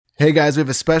Hey guys, we have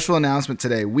a special announcement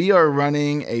today. We are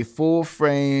running a full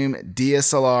frame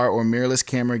DSLR or mirrorless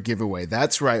camera giveaway.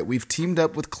 That's right, we've teamed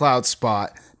up with CloudSpot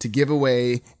to give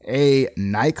away a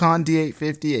Nikon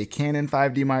D850, a Canon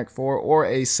 5D Mark IV, or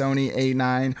a Sony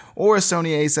A9, or a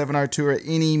Sony A7R II, or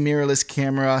any mirrorless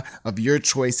camera of your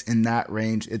choice in that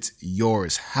range. It's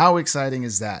yours. How exciting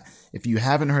is that? If you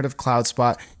haven't heard of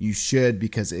CloudSpot, you should,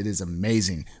 because it is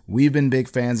amazing. We've been big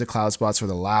fans of CloudSpots for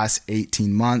the last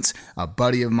 18 months. A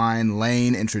buddy of mine,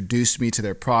 Lane, introduced me to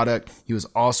their product. He was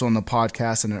also on the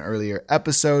podcast in an earlier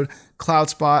episode.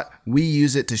 CloudSpot, we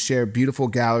use it to share beautiful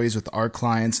galleries with our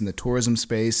clients in the tourism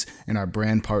space and our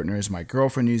brand partners. My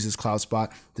girlfriend uses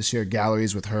CloudSpot to share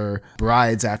galleries with her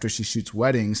brides after she shoots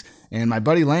weddings. And my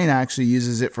buddy Lane actually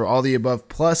uses it for all the above.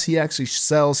 Plus, he actually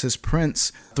sells his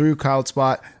prints through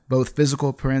CloudSpot, both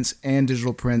physical prints and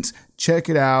digital prints. Check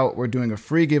it out. We're doing a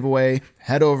free giveaway.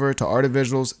 Head over to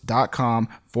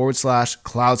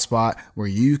artofvisuals.com/CloudSpot where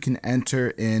you can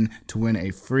enter in to win a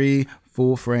free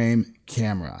full frame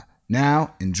camera.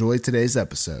 Now, enjoy today's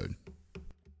episode.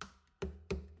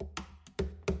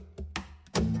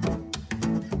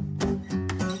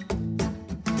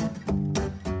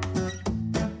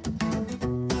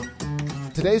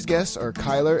 Today's guests are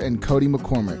Kyler and Cody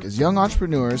McCormick. As young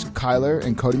entrepreneurs, Kyler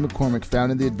and Cody McCormick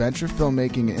founded the adventure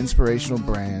filmmaking and inspirational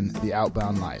brand, The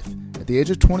Outbound Life. At the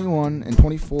age of 21 and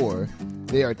 24,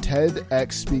 they are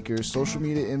TEDx speakers, social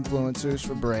media influencers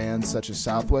for brands such as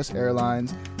Southwest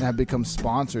Airlines, and have become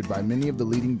sponsored by many of the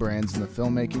leading brands in the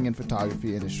filmmaking and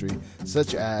photography industry,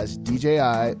 such as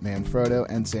DJI, Manfrotto,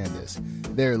 and SanDisk.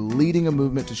 They're leading a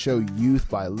movement to show youth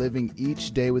by living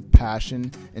each day with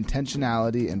passion,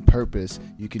 intentionality, and purpose,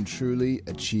 you can truly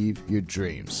achieve your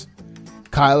dreams.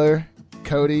 Kyler,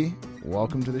 Cody,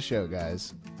 welcome to the show,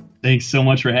 guys. Thanks so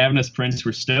much for having us, Prince.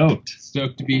 We're stoked.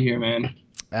 Stoked to be here, man.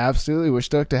 Absolutely. We're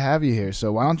stoked to have you here.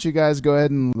 So why don't you guys go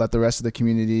ahead and let the rest of the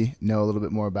community know a little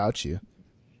bit more about you?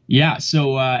 Yeah.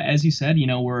 So as you said,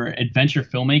 we're adventure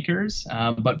filmmakers,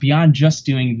 but beyond just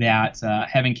doing that,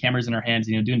 having cameras in our hands,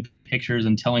 doing pictures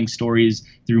and telling stories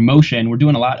through motion, we're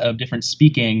doing a lot of different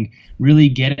speaking, really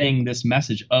getting this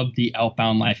message of the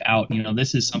outbound life out.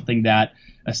 This is something that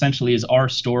essentially is our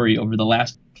story over the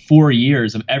last 4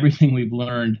 years of everything we've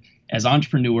learned as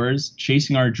entrepreneurs,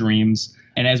 chasing our dreams.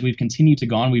 And as we've continued to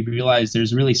go on, we've realized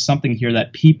there's really something here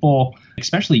that people,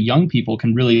 especially young people,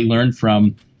 can really learn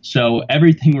from. So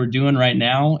everything we're doing right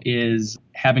now is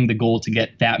having the goal to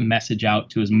get that message out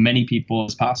to as many people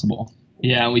as possible.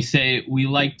 Yeah, we say we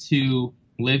like to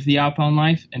live the outbound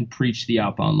life and preach the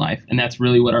outbound life. And that's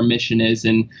really what our mission is.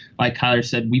 And like Kyler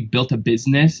said, we built a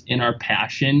business in our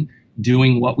passion,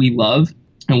 doing what we love.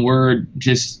 And we're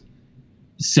just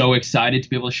so excited to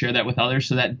be able to share that with others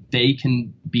so that they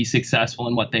can be successful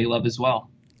in what they love as well.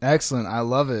 Excellent. I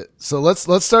love it. So let's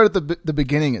start at the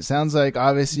beginning. It sounds like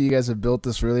obviously you guys have built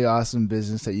this really awesome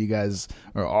business that you guys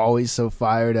are always so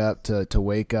fired up to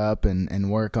wake up and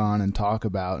work on and talk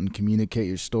about and communicate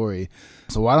your story.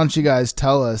 So why don't you guys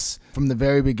tell us from the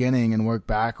very beginning and work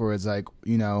backwards, like,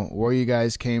 where you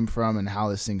guys came from and how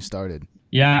this thing started?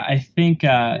 Yeah, I think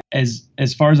as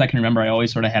far as I can remember, I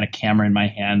always sort of had a camera in my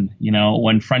hand.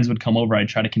 When friends would come over, I'd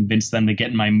try to convince them to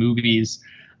get in my movies.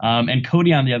 And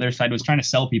Cody on the other side was trying to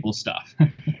sell people stuff.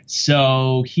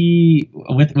 So he,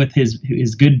 with his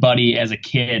good buddy as a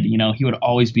kid, he would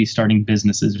always be starting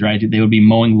businesses, right? They would be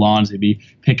mowing lawns, they'd be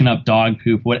picking up dog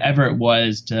poop, whatever it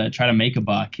was to try to make a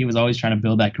buck. He was always trying to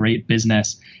build that great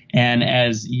business. And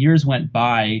as years went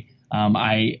by,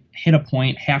 I hit a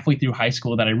point halfway through high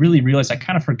school that I really realized I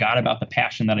kind of forgot about the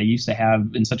passion that I used to have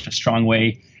in such a strong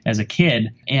way as a kid.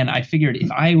 And I figured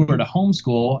if I were to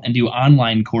homeschool and do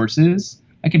online courses,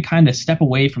 I could kind of step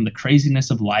away from the craziness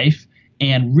of life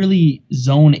and really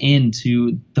zone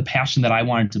into the passion that I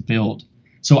wanted to build.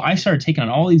 So I started taking on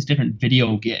all these different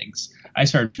video gigs. I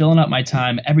started filling up my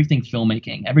time, everything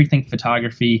filmmaking, everything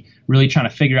photography, really trying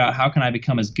to figure out how can I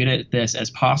become as good at this as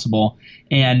possible.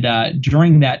 And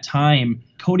during that time,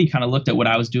 Cody kind of looked at what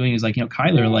I was doing. He's like,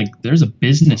 Kyler, like there's a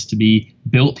business to be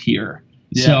built here.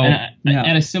 Yeah, so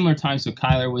at a similar time, so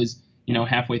Kyler was,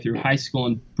 halfway through high school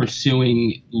and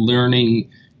pursuing learning,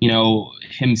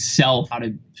 himself how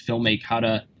to filmmake, how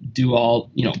to do all,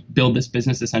 build this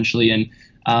business essentially. And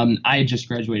I had just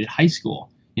graduated high school.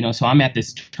 So I'm at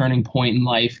this turning point in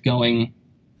life going,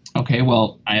 okay,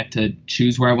 well, I have to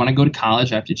choose where I want to go to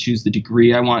college. I have to choose the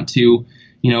degree I want to,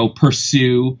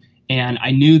 pursue. And I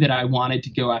knew that I wanted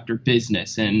to go after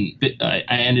business. And I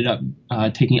ended up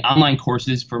taking online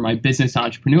courses for my business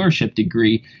entrepreneurship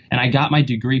degree. And I got my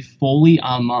degree fully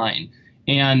online.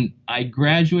 And I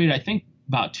graduated, I think,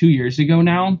 about 2 years ago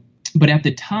now. But at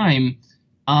the time,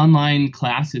 online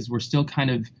classes were still kind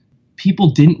of, people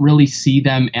didn't really see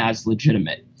them as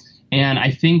legitimate. And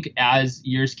I think as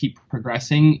years keep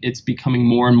progressing, it's becoming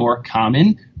more and more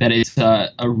common that it's a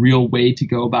real way to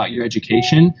go about your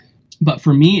education. But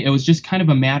for me, it was just kind of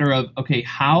a matter of, okay,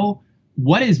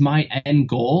 what is my end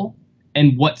goal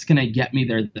and what's going to get me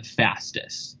there the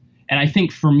fastest? And I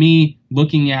think for me,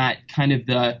 looking at kind of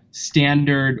the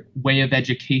standard way of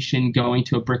education, going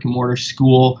to a brick and mortar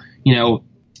school,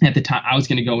 at the time I was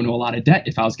going to go into a lot of debt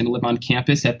if I was going to live on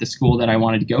campus at the school that I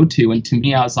wanted to go to. And to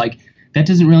me, I was like, that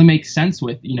doesn't really make sense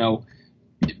with,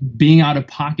 being out of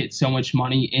pocket so much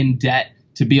money in debt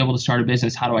to be able to start a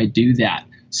business. How do I do that?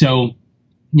 So,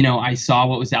 I saw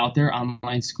what was out there.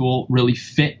 Online school really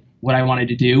fit what I wanted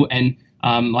to do. And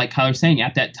like Kyler was saying,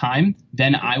 at that time,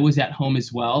 then I was at home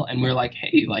as well. And we we're like,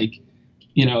 hey,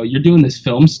 you're doing this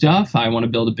film stuff. I want to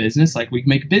build a business. Like, we can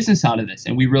make a business out of this.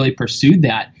 And we really pursued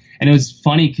that. And it was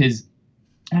funny because,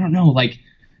 I don't know,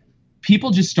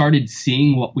 people just started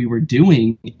seeing what we were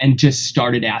doing and just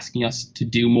started asking us to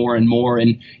do more and more.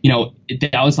 And,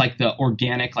 that was like the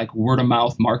organic, word of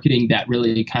mouth marketing that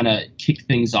really kind of kicked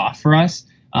things off for us.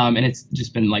 And it's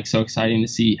just been so exciting to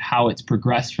see how it's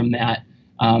progressed from that.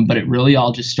 But it really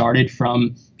all just started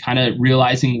from kind of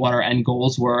realizing what our end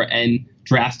goals were and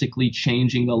drastically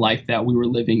changing the life that we were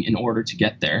living in order to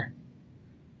get there.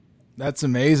 That's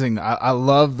amazing. I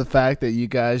love the fact that you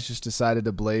guys just decided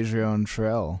to blaze your own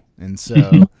trail. And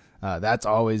so that's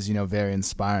always, very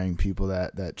inspiring, people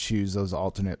that choose those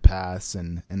alternate paths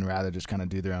and rather just kind of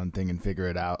do their own thing and figure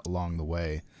it out along the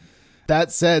way.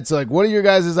 That said, so what are your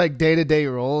guys' day-to-day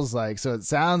roles like? So it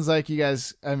sounds like you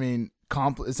guys,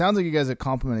 it sounds like you guys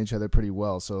complement each other pretty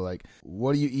well. So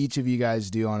what do each of you guys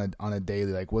do on a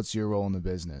daily? What's your role in the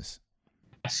business?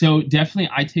 So definitely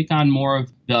I take on more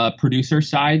of the producer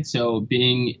side. So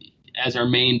being as our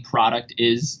main product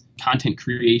is content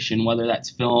creation, whether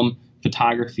that's film,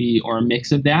 photography, or a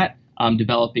mix of that,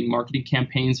 developing marketing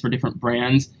campaigns for different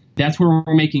brands. That's where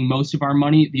we're making most of our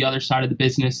money. The other side of the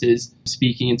business is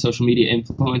speaking and social media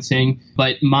influencing.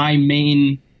 But my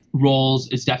main roles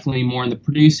is definitely more in the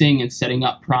producing and setting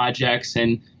up projects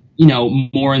and,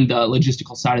 more in the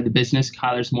logistical side of the business.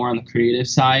 Kyler's more on the creative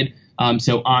side.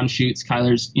 So on shoots,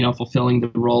 Kyler's, fulfilling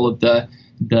the role of the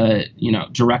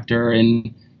director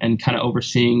and kind of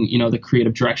overseeing, the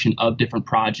creative direction of different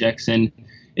projects. And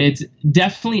it's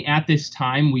definitely at this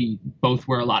time, we both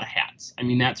wear a lot of hats.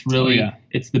 That's really,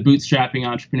 It's the bootstrapping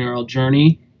entrepreneurial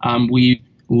journey. We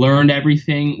learned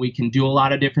everything. We can do a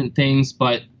lot of different things,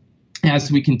 but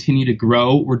as we continue to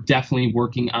grow, we're definitely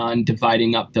working on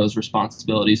dividing up those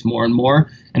responsibilities more and more.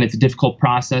 And it's a difficult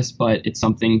process, but it's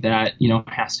something that,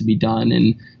 has to be done.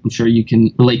 And I'm sure you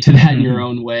can relate to that in your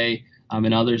own way.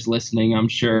 And others listening, I'm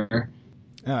sure.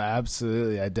 Oh,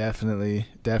 absolutely. I definitely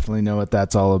know what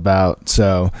that's all about.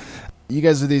 So you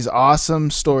guys are these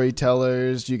awesome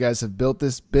storytellers. You guys have built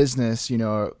this business,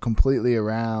 completely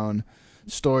around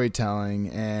storytelling,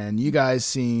 and you guys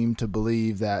seem to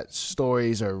believe that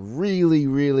stories are really,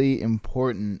 really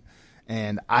important.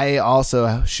 And I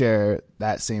also share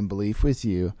that same belief with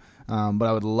you. But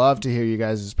I would love to hear you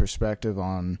guys' perspective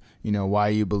on, why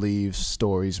you believe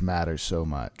stories matter so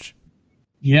much.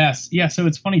 Yes. Yeah. So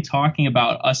it's funny talking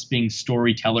about us being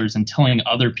storytellers and telling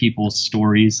other people's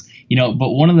stories, but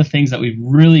one of the things that we've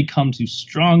really come to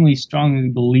strongly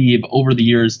believe over the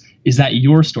years is that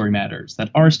your story matters,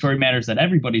 that our story matters, that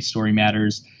everybody's story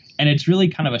matters. And it's really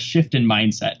kind of a shift in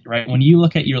mindset, right? When you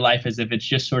look at your life as if it's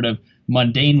just sort of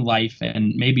mundane life,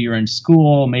 and maybe you're in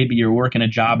school, maybe you're working a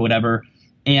job, whatever,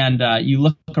 and you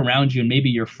look around you and maybe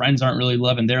your friends aren't really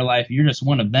loving their life, you're just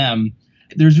one of them.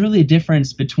 There's really a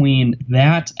difference between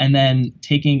that and then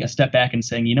taking a step back and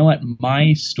saying, you know what,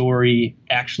 my story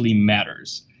actually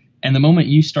matters. And the moment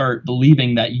you start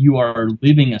believing that you are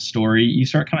living a story, you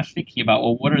start kind of thinking about,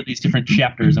 well, what are these different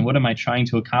chapters and what am I trying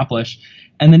to accomplish?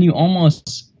 And then you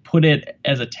almost put it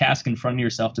as a task in front of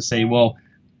yourself to say, well,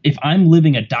 if I'm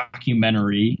living a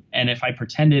documentary and if I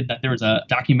pretended that there was a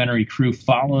documentary crew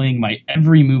following my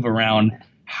every move around,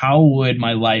 how would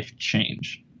my life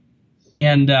change?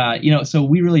 And, so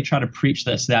we really try to preach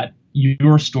this, that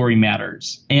your story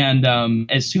matters. And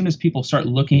as soon as people start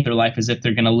looking at their life as if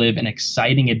they're going to live an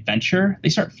exciting adventure, they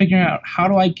start figuring out, how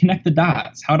do I connect the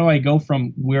dots? How do I go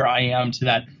from where I am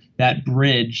to that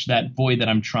bridge, that void that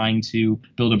I'm trying to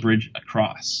build a bridge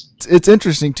across? It's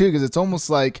interesting, too, because it's almost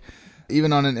like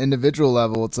even on an individual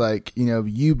level, it's like,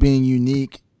 you being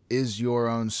unique is your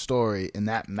own story, and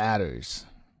that matters.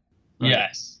 Right?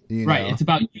 Yes. Right. It's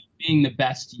about you being the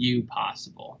best you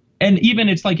possible. And even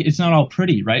it's like, it's not all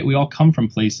pretty, right? We all come from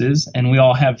places and we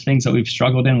all have things that we've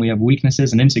struggled in. We have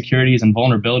weaknesses and insecurities and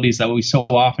vulnerabilities that we so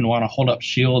often want to hold up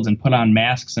shields and put on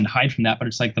masks and hide from that. But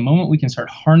it's like the moment we can start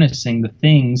harnessing the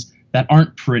things that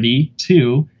aren't pretty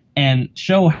too, and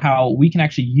show how we can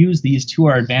actually use these to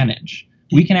our advantage.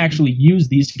 We can actually use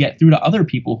these to get through to other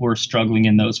people who are struggling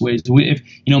in those ways. If,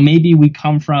 maybe we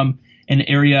come from an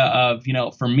area of,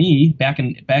 for me, back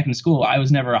in school, I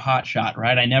was never a hot shot,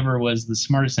 right? I never was the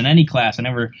smartest in any class. I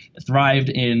never thrived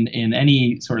in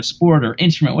any sort of sport or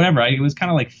instrument, whatever. I was kind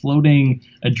of like floating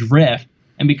adrift.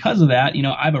 And because of that,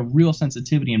 I have a real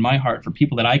sensitivity in my heart for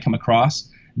people that I come across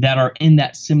that are in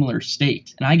that similar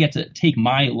state. And I get to take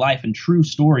my life and true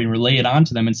story and relay it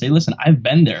onto them and say, listen, I've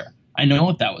been there. I know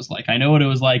what that was like. I know what it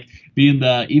was like being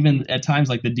even at times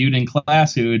like the dude in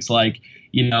class who it's like,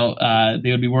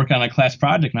 they would be working on a class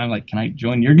project and I'm like, can I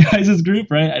join your guys' group,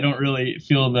 right? I don't really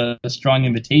feel the strong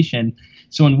invitation.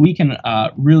 So when we can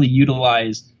really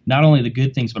utilize not only the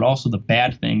good things, but also the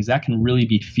bad things, that can really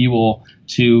be fuel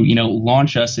to,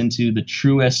 launch us into the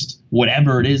truest,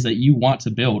 whatever it is that you want to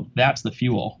build. That's the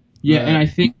fuel. Yeah. And I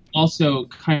think also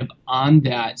kind of on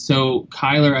that, so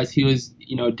Kyler, as he was,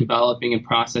 developing and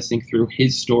processing through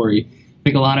his story, I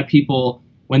think a lot of people,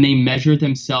 when they measure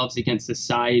themselves against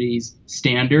society's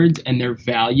standards and their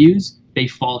values, they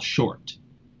fall short.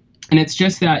 And it's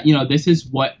just that, this is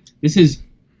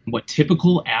what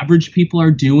typical average people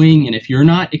are doing. And if you're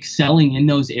not excelling in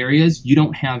those areas, you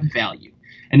don't have value.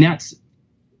 And that's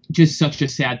just such a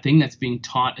sad thing that's being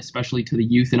taught, especially to the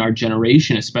youth in our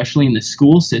generation, especially in the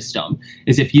school system,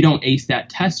 is if you don't ace that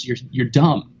test, you're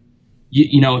dumb.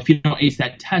 If you don't ace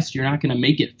that test, you're not going to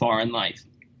make it far in life.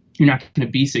 You're not going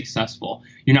to be successful.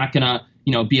 You're not going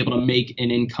to, be able to make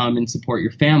an income and support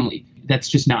your family. That's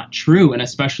just not true. And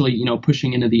especially,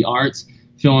 pushing into the arts,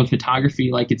 film and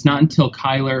photography, like it's not until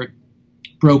Kyler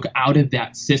broke out of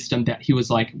that system that he was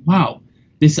like, wow,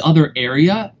 this other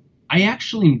area I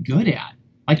actually am good at.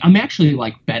 Like I'm actually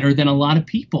like better than a lot of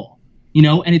people,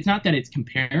 and it's not that it's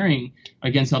comparing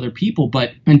against other people,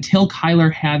 but until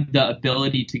Kyler had the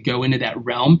ability to go into that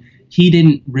realm, he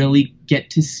didn't really get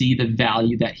to see the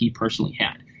value that he personally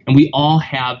had. And we all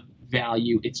have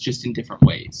value. It's just in different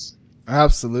ways.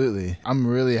 Absolutely. I'm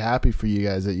really happy for you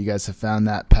guys that you guys have found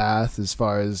that path as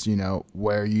far as,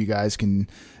 where you guys can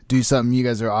do something you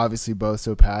guys are obviously both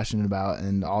so passionate about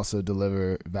and also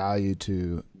deliver value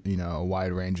to, a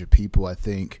wide range of people. I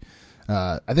think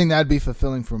that'd be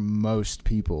fulfilling for most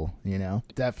people,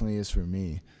 definitely is for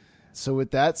me. So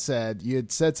with that said, you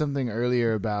had said something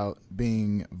earlier about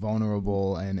being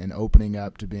vulnerable and opening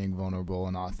up to being vulnerable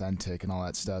and authentic and all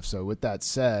that stuff. So with that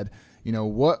said,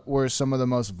 what were some of the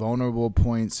most vulnerable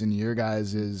points in your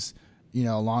guys's,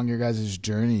 along your guys'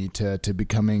 journey to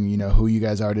becoming, who you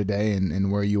guys are today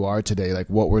and where you are today? Like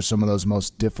what were some of those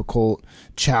most difficult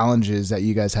challenges that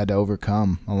you guys had to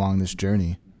overcome along this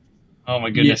journey? Oh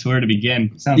my goodness, where to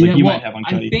begin? Sounds like you might have one,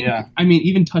 Cody.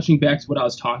 Even touching back to what I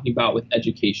was talking about with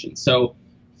education. So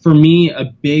for me, a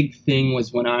big thing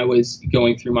was when I was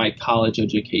going through my college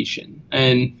education.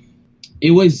 And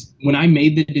it was when I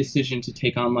made the decision to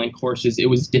take online courses, it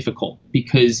was difficult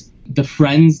because the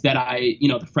friends that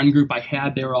the friend group I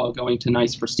had, they were all going to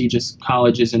nice prestigious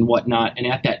colleges and whatnot. And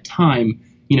at that time,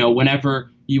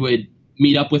 whenever you would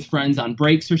meet up with friends on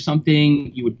breaks or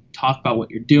something, you would talk about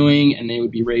what you're doing and they would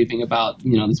be raving about,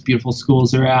 these beautiful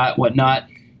schools they're at, whatnot,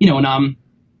 and I'm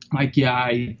like, yeah,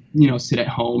 I, sit at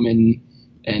home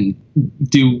and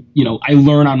do, I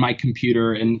learn on my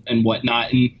computer and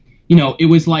whatnot. And, it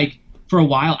was like for a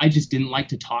while, I just didn't like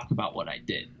to talk about what I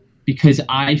did because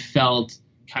I felt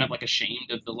kind of like ashamed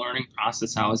of the learning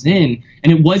process I was in.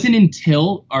 And it wasn't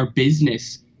until our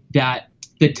business that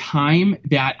the time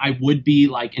that I would be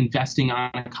like investing on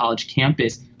a college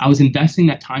campus, I was investing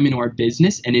that time into our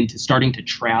business and into starting to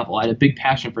travel. I had a big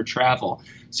passion for travel.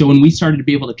 So when we started to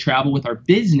be able to travel with our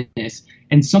business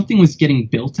and something was getting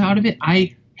built out of it,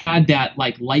 I had that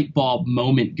like light bulb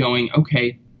moment going,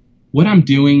 okay, what I'm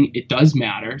doing, it does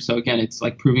matter. So again, it's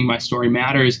like proving my story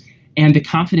matters and the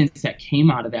confidence that came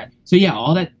out of that. So yeah,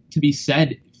 all that to be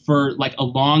said, for like a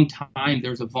long time,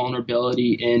 there's a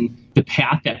vulnerability in the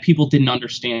path that people didn't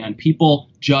understand. People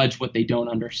judge what they don't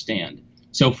understand.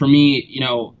 So for me,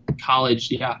 college,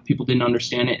 yeah, people didn't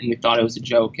understand it and they thought it was a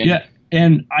joke.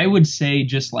 And I would say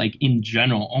just like in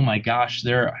general, oh my gosh,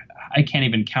 I can't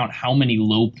even count how many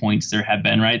low points there have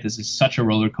been, right? This is such a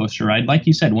roller coaster ride. Like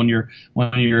you said, when you're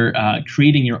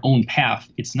creating your own path,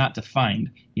 it's not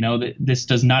defined. This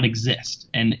does not exist.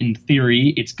 And in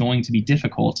theory, it's going to be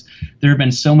difficult. There have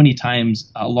been so many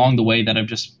times along the way that I've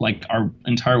just like our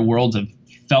entire worlds have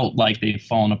felt like they'd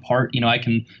fallen apart. I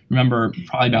can remember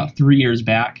probably about 3 years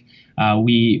back,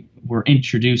 we were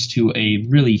introduced to a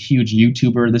really huge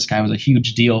YouTuber. This guy was a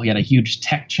huge deal. He had a huge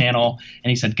tech channel, and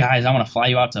he said, guys, I want to fly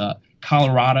you out to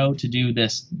Colorado to do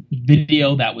this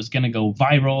video that was going to go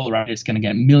viral, right? It's going to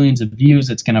get millions of views.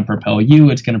 It's going to propel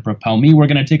you. It's going to propel me. We're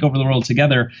going to take over the world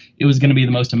together. It was going to be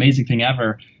the most amazing thing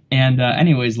ever. And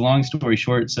anyways, long story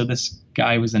short, so this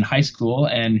guy was in high school,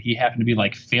 and he happened to be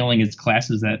like failing his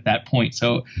classes at that point.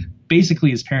 So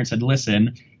basically his parents said,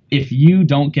 listen, if you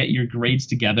don't get your grades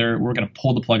together, we're going to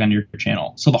pull the plug on your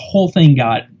channel. So the whole thing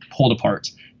got pulled apart.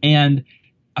 And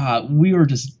we were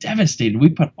just devastated. We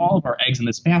put all of our eggs in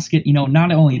this basket.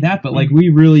 Not only that, but like we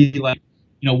really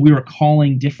we were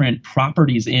calling different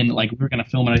properties in. Like we were going to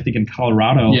film it, I think, in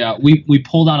Colorado. Yeah, we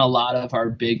pulled on a lot of our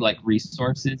big like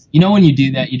resources. When you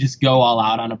do that, you just go all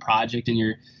out on a project, and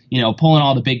you're pulling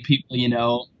all the big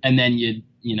people, and then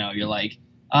you're like,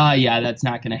 yeah, that's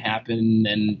not going to happen.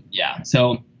 And yeah,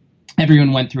 so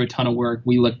everyone went through a ton of work.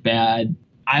 We look bad.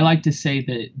 I like to say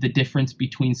that the difference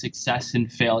between success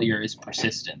and failure is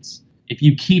persistence. If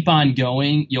you keep on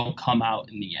going, you'll come out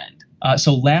in the end.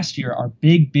 So last year, our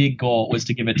big goal was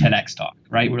to give a TEDx talk,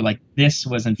 right? We're like, this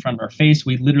was in front of our face.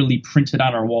 We literally printed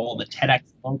on our wall the TEDx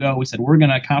logo. We said, we're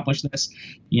going to accomplish this.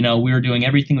 We were doing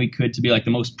everything we could to be like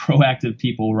the most proactive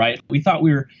people, right? We thought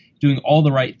we were doing all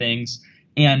the right things.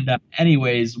 And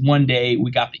anyways, one day we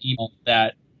got the email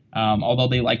that although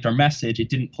they liked our message, it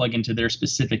didn't plug into their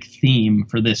specific theme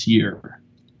for this year.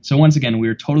 So once again, we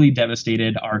were totally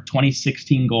devastated. Our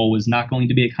 2016 goal was not going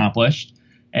to be accomplished.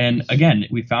 And again,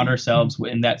 we found ourselves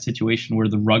in that situation where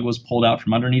the rug was pulled out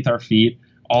from underneath our feet.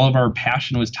 All of our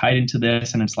passion was tied into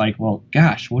this. And it's like, well,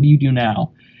 gosh, what do you do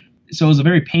now? So it was a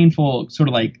very painful sort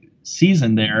of like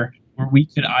season there where we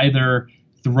could either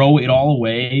throw it all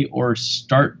away or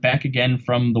start back again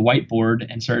from the whiteboard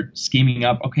and start scheming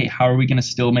up, okay, how are we going to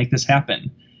still make this happen?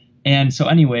 And so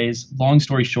anyways, long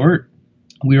story short,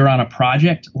 we were on a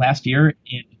project last year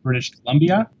in British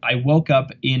Columbia. I woke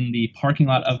up in the parking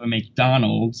lot of a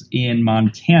McDonald's in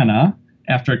Montana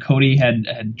after Cody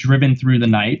had driven through the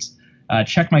night,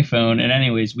 checked my phone, and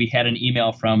anyways, we had an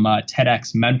email from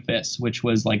TEDx Memphis, which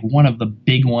was like one of the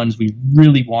big ones we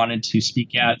really wanted to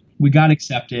speak at. We got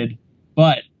accepted.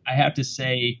 But I have to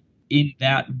say, in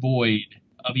that void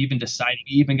of even deciding,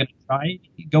 even going to try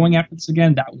going after this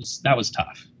again, that was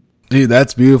tough. Dude,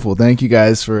 that's beautiful. Thank you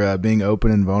guys for being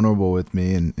open and vulnerable with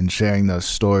me and sharing those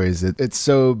stories. It's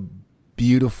so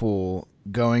beautiful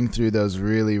going through those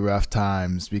really rough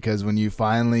times, because when you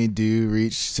finally do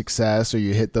reach success, or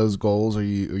you hit those goals, or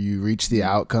you reach the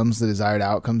outcomes, the desired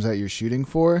outcomes that you're shooting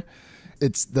for,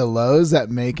 it's the lows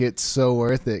that make it so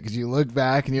worth it, because you look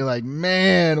back and you're like,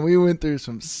 man, we went through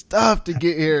some stuff to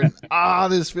get here.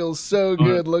 And, this feels so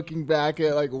good looking back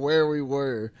at like where we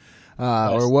were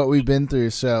or what we've been through.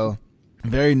 So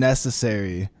very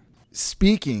necessary.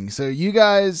 Speaking, so you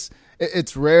guys,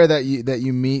 it's rare that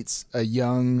you meet a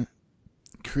young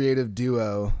creative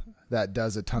duo that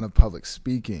does a ton of public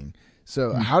speaking.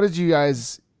 So how did you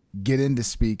guys get into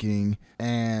speaking,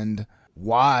 and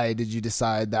why did you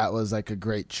decide that was like a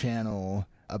great channel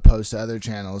opposed to other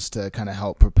channels to kind of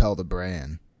help propel the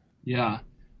brand? Yeah.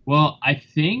 Well, I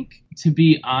think, to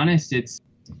be honest,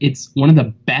 it's one of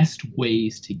the best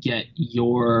ways to get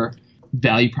your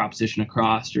value proposition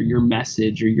across, or your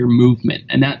message, or your movement.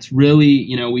 And that's really,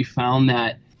 we found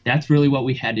that that's really what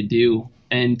we had to do.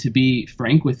 And to be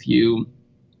frank with you,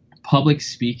 public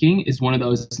speaking is one of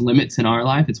those limits in our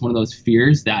life. It's one of those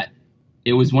fears that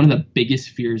it was one of the biggest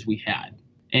fears we had.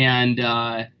 And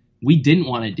we didn't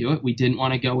want to do it. We didn't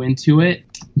want to go into it.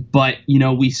 But,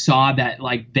 we saw that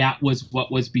like that was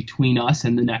what was between us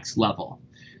and the next level.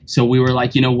 So we were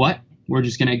like, you know what? We're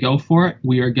just going to go for it.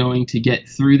 We are going to get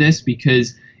through this,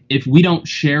 because if we don't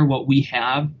share what we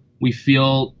have, we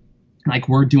feel like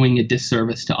we're doing a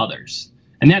disservice to others.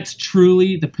 And that's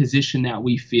truly the position that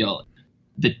we feel.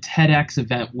 The TEDx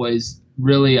event was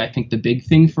really, I think, the big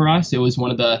thing for us. It was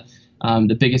one of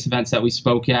the biggest events that we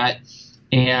spoke at.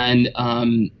 And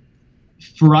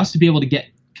for us to be able to get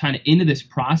kind of into this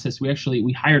process,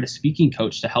 we hired a speaking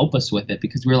coach to help us with it,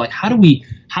 because we were like, how do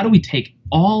we take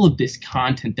all of this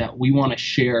content that we want to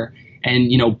share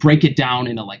and, break it down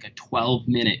into like a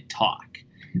 12-minute talk?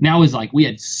 Now is like, we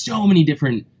had so many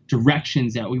different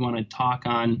directions that we want to talk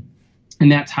on.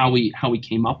 And that's how we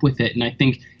came up with it. And I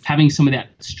think having some of that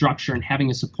structure and having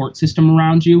a support system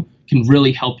around you can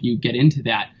really help you get into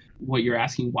that. What you're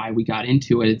asking why we got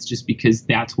into it, it's just because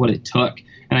that's what it took.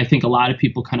 And I think a lot of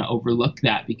people kind of overlook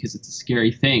that because it's a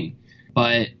scary thing,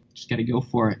 but just got to go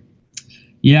for it.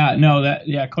 Yeah, no,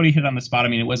 Cody hit on the spot. I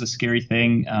mean, it was a scary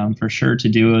thing for sure to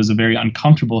do. It was a very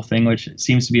uncomfortable thing, which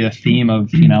seems to be the theme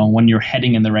of, when you're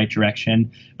heading in the right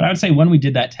direction. But I would say when we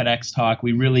did that TEDx talk,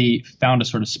 we really found a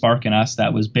sort of spark in us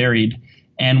that was buried.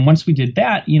 And once we did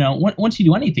that, once you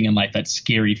do anything in life that's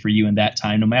scary for you in that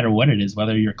time, no matter what it is,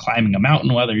 whether you're climbing a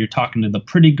mountain, whether you're talking to the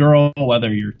pretty girl,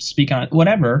 whether you're speaking on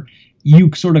whatever,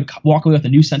 you sort of walk away with a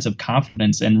new sense of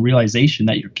confidence and realization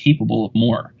that you're capable of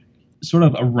more. Sort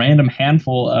of a random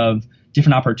handful of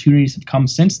different opportunities have come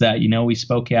since that. We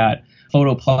spoke at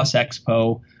Photo Plus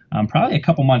Expo probably a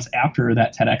couple months after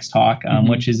that TEDx talk,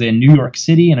 which is in New York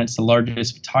City, and it's the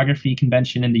largest photography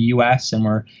convention in the U.S. And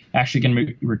we're actually going to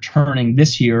be returning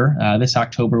this year, this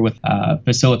October, with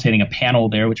facilitating a panel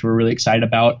there, which we're really excited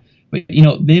about. But,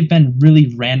 they've been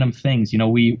really random things.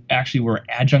 We actually were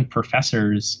adjunct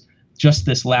professors just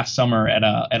this last summer at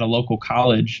a local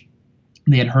college.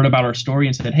 They had heard about our story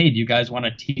and said, hey, do you guys want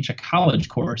to teach a college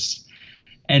course?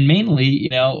 And mainly,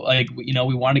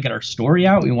 we wanted to get our story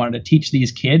out. We wanted to teach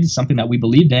these kids something that we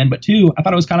believed in. But two, I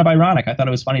thought it was kind of ironic. I thought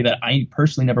it was funny that I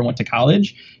personally never went to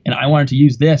college. And I wanted to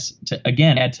use this to,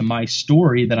 again, add to my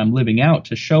story that I'm living out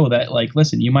to show that,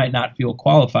 listen, you might not feel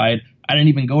qualified. I didn't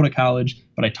even go to college,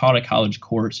 but I taught a college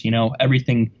course.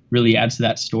 Everything really adds to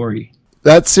that story.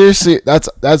 That's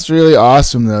really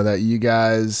awesome, though, that you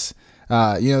guys...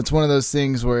 it's one of those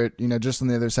things where, just on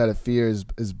the other side of fear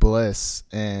is bliss.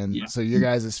 And so your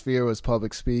guys' fear was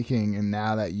public speaking. And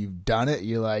now that you've done it,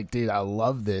 you're like, dude, I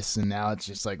love this. And now it's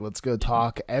just like, let's go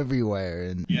talk everywhere.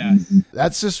 And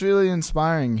that's just really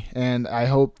inspiring. And I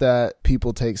hope that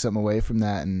people take something away from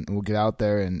that and will get out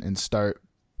there and start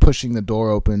pushing the door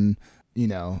open,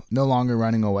 no longer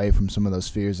running away from some of those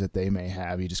fears that they may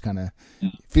have. You just kind of,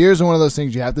 fears are one of those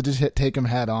things you have to just take them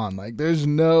head on. There's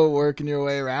no working your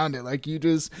way around it.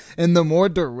 And the more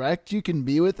direct you can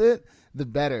be with it, the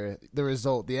better the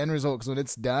result, the end result. Because when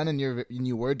it's done and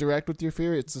you were direct with your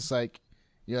fear, it's just like,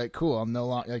 you're like, cool, I'm no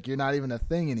longer, you're not even a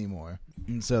thing anymore.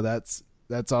 And so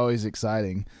that's always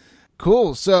exciting.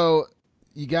 Cool. So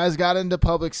you guys got into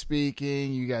public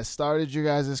speaking, you guys started your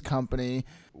guys' company.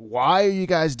 Why are you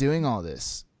guys doing all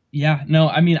this? Yeah, no,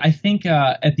 I mean, I think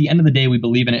at the end of the day, we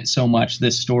believe in it so much,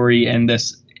 this story and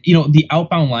this, the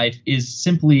Outbound Life is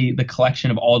simply the collection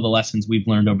of all the lessons we've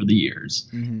learned over the years.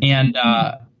 Mm-hmm. And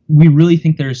we really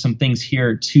think there's some things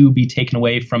here to be taken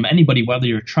away from anybody, whether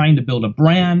you're trying to build a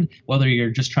brand, whether you're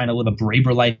just trying to live a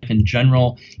braver life in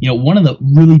general. One of the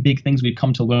really big things we've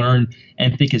come to learn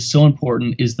and think is so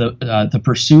important is the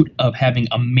pursuit of having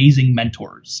amazing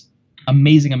mentors.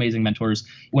 Amazing mentors.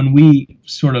 When we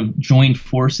sort of joined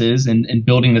forces in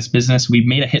building this business, we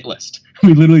made a hit list.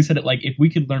 We literally said it if we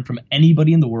could learn from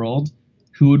anybody in the world,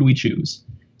 who would we choose?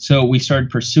 So we started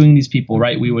pursuing these people,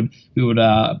 right? We would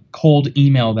cold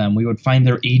email them. We would find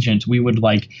their agent. We would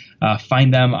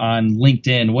find them on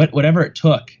LinkedIn, whatever it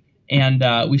took. And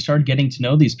we started getting to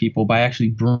know these people by actually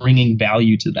bringing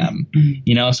value to them.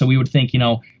 So we would think,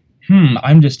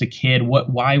 I'm just a kid.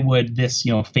 Why would this,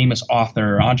 famous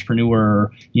author,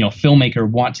 entrepreneur, filmmaker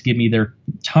want to give me their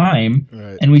time?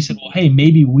 Right. And we said, well, hey,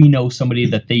 maybe we know somebody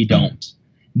that they don't.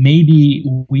 Maybe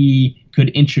we could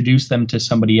introduce them to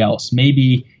somebody else.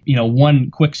 Maybe,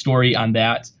 one quick story on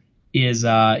that is,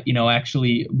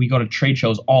 actually we go to trade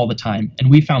shows all the time. And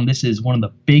we found this is one of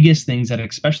the biggest things that,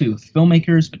 especially with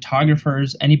filmmakers,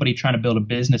 photographers, anybody trying to build a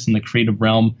business in the creative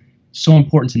realm, so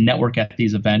important to network at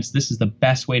these events. This is the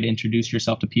best way to introduce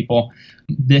yourself to people.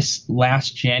 This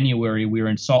last January, we were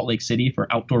in Salt Lake City for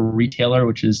Outdoor Retailer,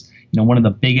 which is, one of the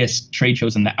biggest trade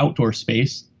shows in the outdoor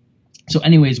space. So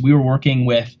anyways, we were working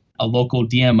with a local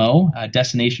DMO, a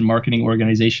destination marketing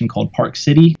organization called Park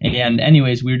City. And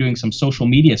anyways, we were doing some social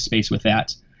media space with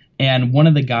that. And one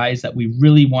of the guys that we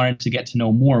really wanted to get to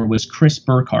know more was Chris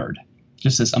Burkhardt.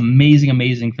 Just this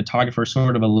amazing photographer,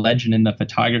 sort of a legend in the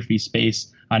photography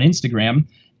space on Instagram.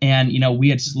 And, we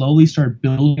had slowly started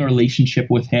building a relationship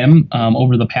with him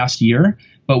over the past year.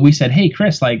 But we said, hey,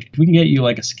 Chris, if we can get you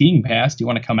a skiing pass, do you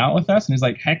want to come out with us? And he's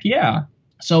like, heck yeah.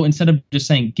 So instead of just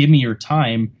saying, give me your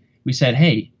time, we said,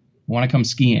 hey, want to come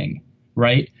skiing,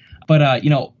 right? But,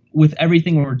 with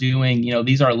everything we're doing,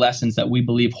 these are lessons that we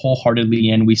believe wholeheartedly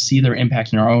in. We see their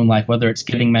impact in our own life, whether it's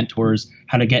getting mentors,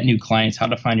 how to get new clients, how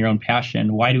to find your own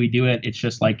passion. Why do we do it? It's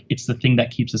just it's the thing that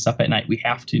keeps us up at night. We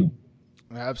have to.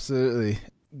 Absolutely.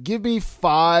 Give me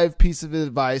 5 pieces of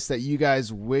advice that you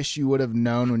guys wish you would have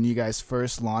known when you guys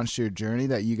first launched your journey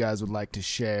that you guys would like to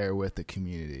share with the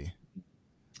community.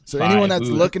 So anyone that's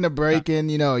looking to break in,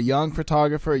 a young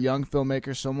photographer, a young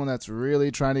filmmaker, someone that's really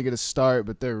trying to get a start,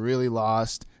 but they're really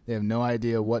lost. They have no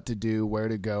idea what to do, where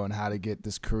to go, and how to get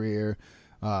this career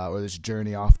or this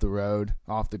journey off the road,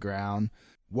 off the ground.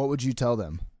 what would you tell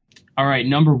them? All right,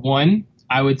 number one,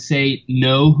 I would say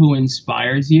know who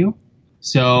inspires you.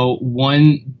 So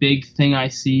one big thing I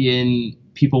see in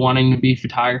people wanting to be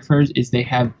photographers is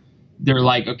they're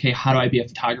like, okay, how do I be a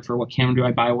photographer? What camera do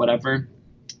I buy? Whatever.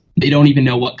 They don't even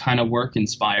know what kind of work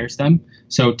inspires them.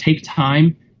 So take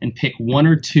time and pick one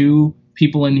or two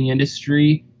people in the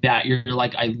industry that you're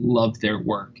like, I love their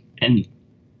work, and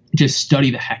just study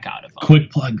the heck out of them.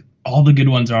 Quick plug. All the good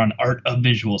ones are on Art of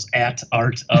Visuals, at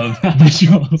Art of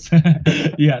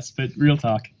Visuals. Yes, but real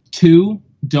talk. 2,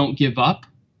 don't give up.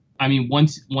 I mean,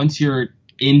 once you're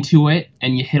into it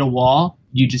and you hit a wall,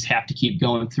 you just have to keep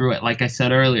going through it. Like I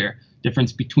said earlier,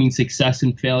 difference between success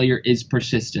and failure is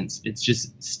persistence. It's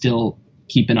just still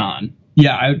keeping on.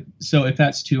 Yeah, so if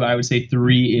that's 2, I would say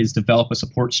 3 is develop a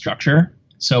support structure.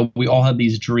 So we all have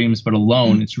these dreams, but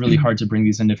alone, it's really hard to bring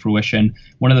these into fruition.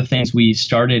 One of the things we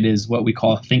started is what we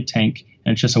call a think tank,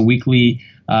 and it's just a weekly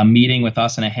meeting with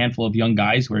us and a handful of young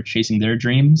guys who are chasing their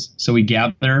dreams. So we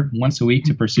gather once a week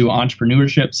to pursue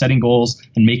entrepreneurship, setting goals,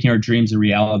 and making our dreams a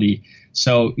reality.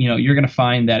 So, you're going to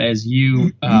find that as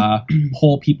you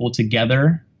pull people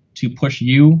together to push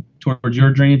you towards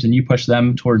your dreams and you push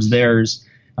them towards theirs,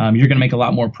 you're going to make a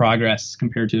lot more progress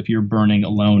compared to if you're burning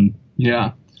alone.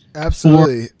 Yeah.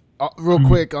 Absolutely. Real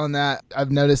quick on that, I've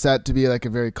noticed that to be like a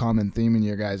very common theme in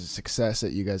your guys' success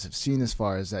that you guys have seen as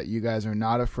far as that you guys are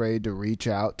not afraid to reach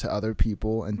out to other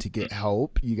people and to get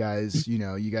help. You guys,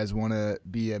 you guys want to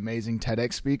be amazing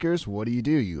TEDx speakers. What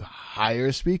do? You hire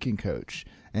a speaking coach.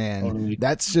 And totally.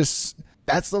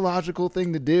 That's the logical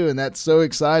thing to do. And that's so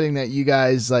exciting that you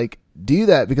guys do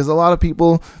that, because a lot of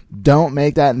people don't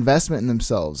make that investment in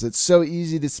themselves. It's so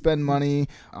easy to spend money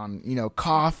on,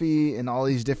 coffee and all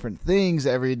these different things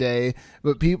every day,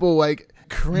 but people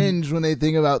cringe when they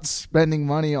think about spending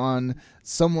money on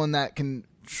someone that can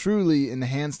truly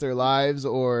enhance their lives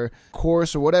or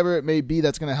course or whatever it may be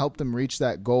that's going to help them reach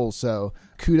that goal. So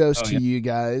kudos to you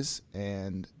guys.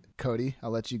 And Cody, I'll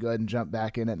let you go ahead and jump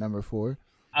back in at number 4.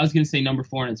 I was going to say number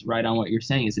 4, and it's right on what you're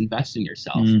saying, is invest in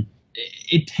yourself.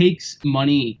 It takes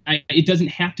money. It doesn't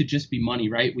have to just be money,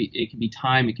 right? It can be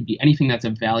time. It can be anything that's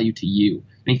of value to you,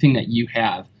 anything that you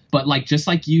have. But just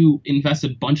like you invest a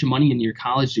bunch of money into your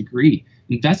college degree,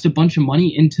 invest a bunch of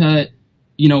money into,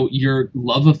 your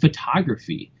love of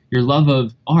photography, your love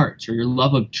of art, or your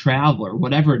love of travel, or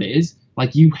whatever it is.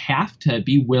 You have to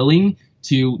be willing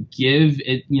to give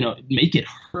it, make it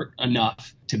hurt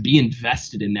enough to be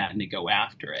invested in that and to go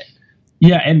after it.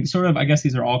 Yeah, and sort of, I guess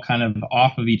these are all kind of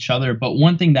off of each other. But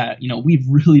one thing that, we've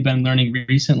really been learning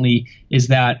recently is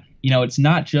that, it's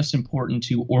not just important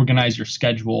to organize your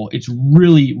schedule. It's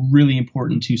really, really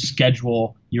important to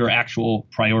schedule your actual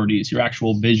priorities, your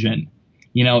actual vision.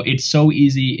 It's so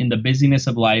easy in the busyness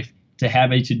of life to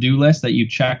have a to-do list that you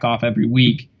check off every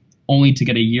week, only to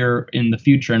get a year in the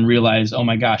future and realize, oh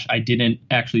my gosh, I didn't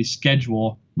actually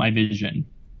schedule my vision.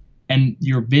 And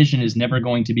your vision is never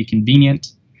going to be convenient.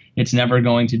 It's never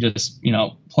going to just,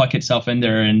 pluck itself in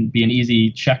there and be an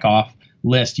easy check off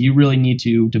list. You really need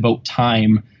to devote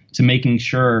time to making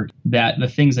sure that the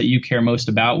things that you care most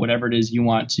about, whatever it is you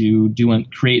want to do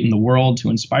and create in the world to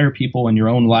inspire people in your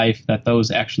own life, that those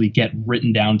actually get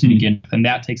written down to begin with. And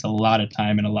that takes a lot of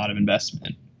time and a lot of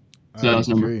investment. So that's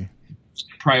number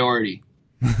priority.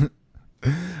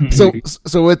 So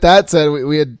with that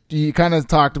said, you kind of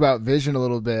talked about vision a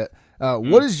little bit.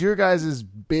 What is your guys'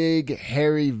 big,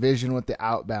 hairy vision with the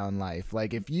outbound life?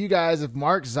 If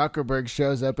Mark Zuckerberg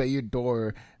shows up at your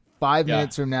door 5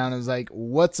 minutes from now and is like,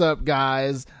 what's up,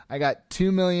 guys? I got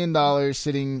 $2 million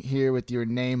sitting here with your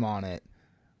name on it.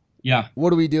 Yeah.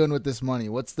 What are we doing with this money?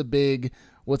 What's the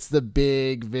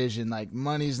big vision?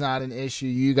 Money's not an issue.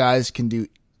 You guys can do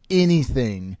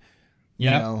anything.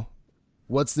 Yeah.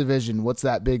 What's the vision? What's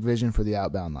that big vision for the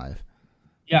outbound life?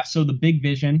 Yeah, so the big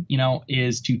vision,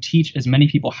 is to teach as many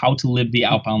people how to live the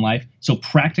outbound life. So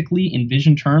practically, in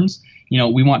vision terms,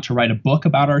 we want to write a book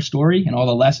about our story and all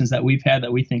the lessons that we've had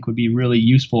that we think would be really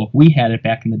useful if we had it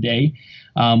back in the day.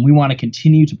 We want to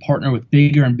continue to partner with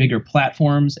bigger and bigger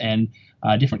platforms and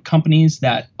different companies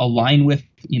that align with,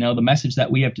 the message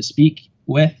that we have to speak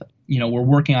with. We're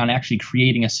working on actually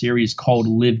creating a series called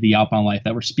Live the Outbound Life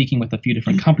that we're speaking with a few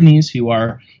different companies who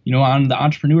are, on the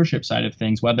entrepreneurship side of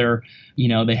things, whether,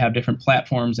 they have different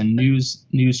platforms and news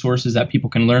sources that people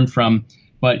can learn from.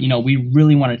 But, we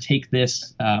really want to take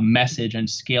this message and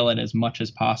scale it as much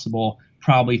as possible,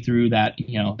 probably through that,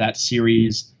 that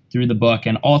series, through the book.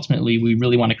 And ultimately, we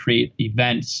really want to create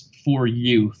events for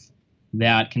youth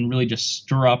that can really just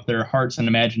stir up their hearts and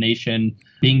imagination,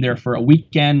 being there for a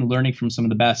weekend, learning from some of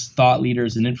the best thought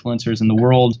leaders and influencers in the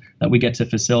world that we get to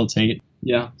facilitate.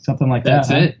 Yeah. Something like That's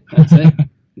that. That's it.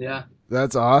 Yeah.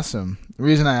 That's awesome. The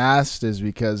reason I asked is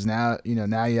because now you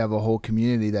have a whole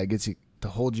community that gets you to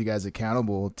hold you guys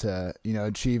accountable to,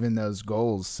 achieving those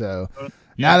goals. So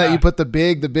now that you put the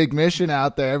big mission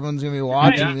out there, everyone's going to be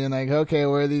watching and being like, okay,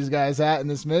 where are these guys at in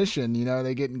this mission? Are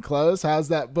they getting close? How's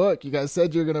that book? You guys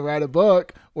said you're going to write a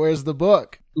book. Where's the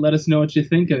book? Let us know what you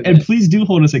think of it. And please do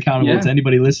hold us accountable to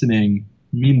anybody listening.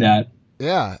 I mean that.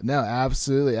 Yeah, no,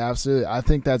 absolutely. Absolutely. I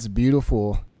think that's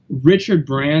beautiful. Richard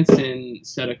Branson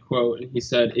said a quote, and he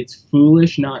said, "It's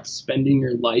foolish not spending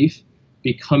your life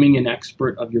becoming an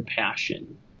expert of your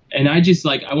passion." And I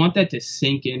want that to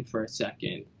sink in for a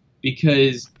second,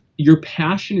 because your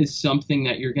passion is something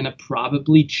that you're going to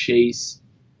probably chase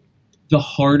the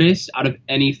hardest out of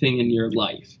anything in your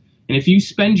life. And if you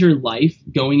spend your life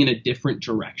going in a different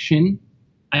direction,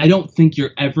 I don't think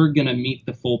you're ever going to meet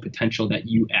the full potential that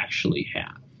you actually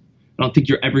have. I don't think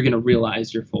you're ever going to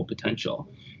realize your full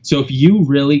potential. So if you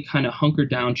really kind of hunker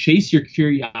down, chase your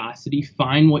curiosity,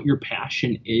 find what your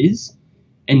passion is,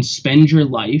 and spend your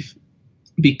life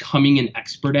becoming an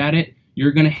expert at it,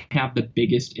 you're going to have the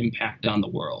biggest impact on the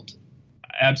world.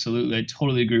 Absolutely. I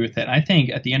totally agree with that. I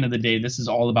think at the end of the day, this is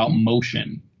all about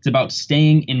motion. It's about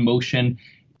staying in motion.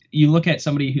 You look at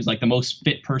somebody who's like the most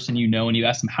fit person and you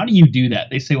ask them, how do you do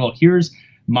that? They say, well, here's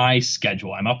my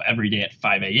schedule. I'm up every day at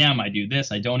 5 a.m. I do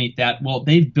this. I don't eat that. Well,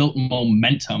 they've built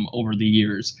momentum over the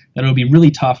years that it'll be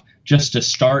really tough just to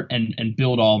start and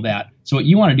build all that. So what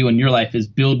you want to do in your life is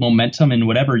build momentum in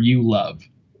whatever you love.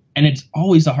 And it's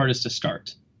always the hardest to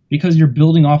start because you're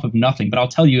building off of nothing. But I'll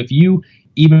tell you, if you,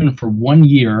 even for 1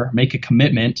 year, make a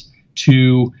commitment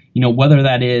to, whether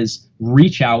that is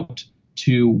reach out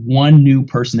to one new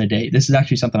person a day. This is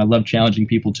actually something I love challenging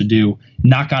people to do.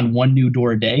 Knock on one new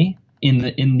door a day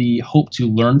in the hope to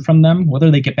learn from them,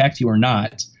 whether they get back to you or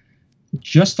not.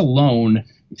 Just alone,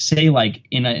 say like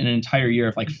in an entire year,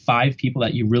 if like 5 people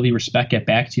that you really respect get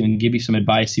back to you and give you some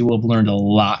advice, you will have learned a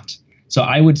lot. So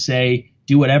I would say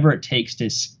do whatever it takes to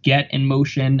get in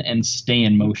motion and stay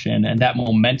in motion. And that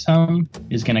momentum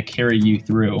is going to carry you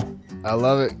through. I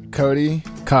love it. Cody,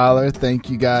 Kyler, thank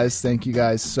you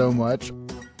guys so much.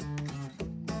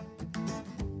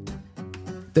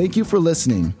 Thank you for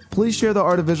listening. Please share the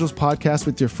Art of Visuals podcast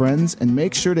with your friends and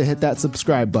make sure to hit that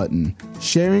subscribe button.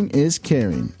 Sharing is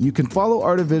caring. You can follow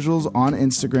Art of Visuals on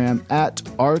Instagram at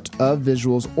Art of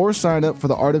Visuals or sign up for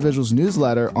the Art of Visuals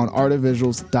newsletter on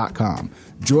artofvisuals.com.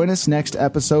 Join us next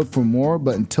episode for more,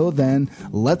 but until then,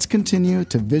 let's continue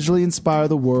to visually inspire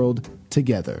the world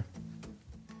together.